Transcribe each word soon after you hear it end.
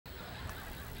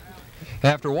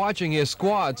After watching his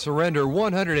squad surrender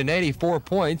 184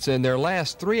 points in their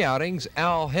last 3 outings,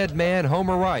 Owl headman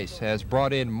Homer Rice has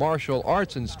brought in martial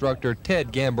arts instructor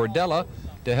Ted Gambordella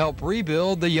to help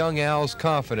rebuild the young Owls'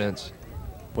 confidence.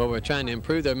 Well, we're trying to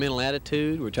improve their mental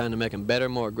attitude. We're trying to make them better,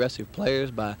 more aggressive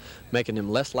players by making them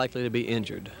less likely to be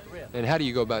injured. And how do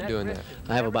you go about doing that?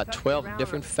 I have about 12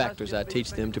 different factors I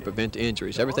teach them to prevent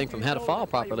injuries. Everything from how to fall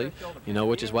properly,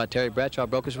 which is why Terry Bradshaw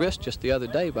broke his wrist just the other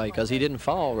day because he didn't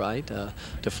fall right,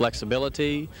 to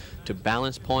flexibility, to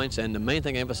balance points, and the main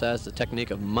thing I emphasize is the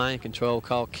technique of mind control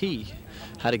called KHOU,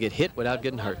 how to get hit without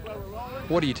getting hurt.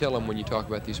 What do you tell them when you talk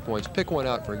about these points? Pick one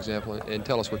out, for example, and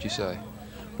tell us what you say.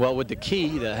 Well, with the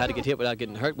key, how to get hit without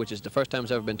getting hurt, which is the first time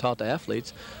it's ever been taught to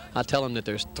athletes, I tell them that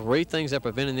there's 3 things that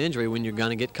prevent an injury when you're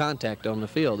going to get contact on the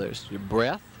field. There's your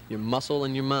breath, your muscle,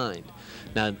 and your mind.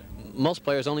 Now, most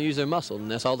players only use their muscle,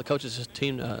 and that's all the coaches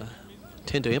tend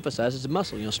to emphasize is the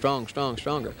muscle, strong, strong,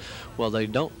 stronger. Well, they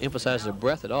don't emphasize the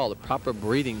breath at all, the proper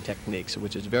breathing techniques,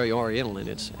 which is very oriental in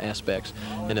its aspects.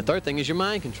 And the third thing is your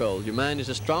mind control. Your mind is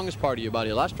the strongest part of your body,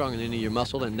 a lot stronger than any of your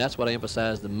muscle, and that's what I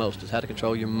emphasize the most, is how to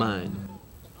control your mind.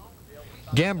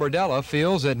 Gambordella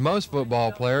feels that most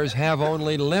football players have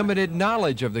only limited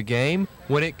knowledge of the game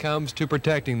when it comes to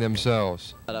protecting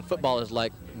themselves. Football is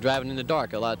like driving in the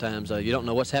dark a lot of times. You don't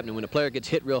know what's happening. When a player gets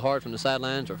hit real hard from the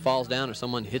sidelines or falls down or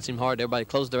someone hits him hard, everybody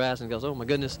closes their eyes and goes, oh my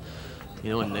goodness,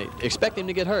 and they expect him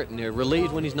to get hurt, and they're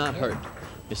relieved when he's not hurt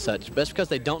as such. But that's because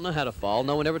they don't know how to fall.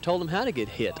 No one ever told them how to get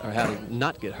hit or how to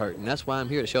not get hurt, and that's why I'm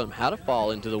here to show them how to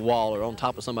fall into the wall or on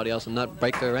top of somebody else and not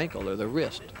break their ankle or their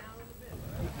wrist.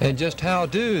 And just how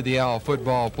do the Owl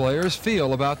football players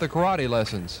feel about the karate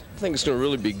lessons? I think it's going to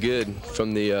really be good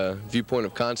from the viewpoint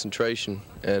of concentration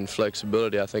and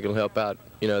flexibility. I think it'll help out,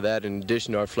 that in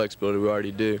addition to our flexibility we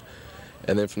already do.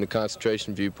 And then from the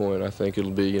concentration viewpoint, I think it'll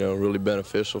be, really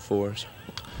beneficial for us.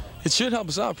 It should help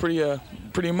us out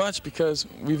pretty much because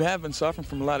we have been suffering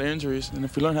from a lot of injuries. And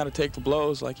if we learn how to take the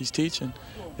blows like he's teaching,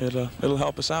 it'll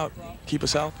help us out, keep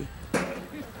us healthy.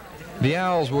 The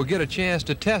Owls will get a chance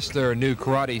to test their new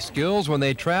karate skills when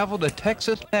they travel to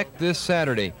Texas Tech this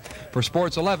Saturday. For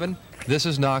Sports 11, this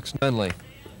is Knox Nunley.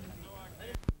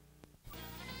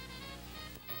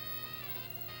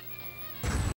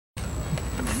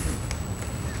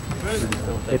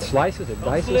 It slices, it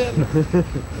dices.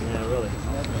 Yeah, really.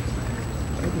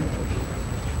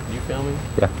 You filming?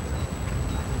 Yeah.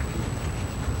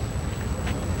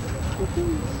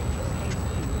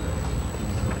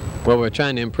 Well, we're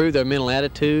trying to improve their mental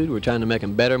attitude. We're trying to make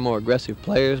them better, more aggressive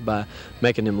players by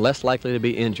making them less likely to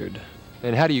be injured.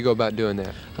 And how do you go about doing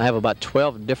that? I have about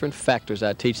 12 different factors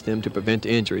I teach them to prevent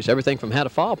injuries. Everything from how to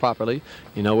fall properly,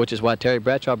 which is why Terry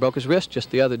Bradshaw broke his wrist just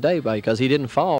the other day because he didn't fall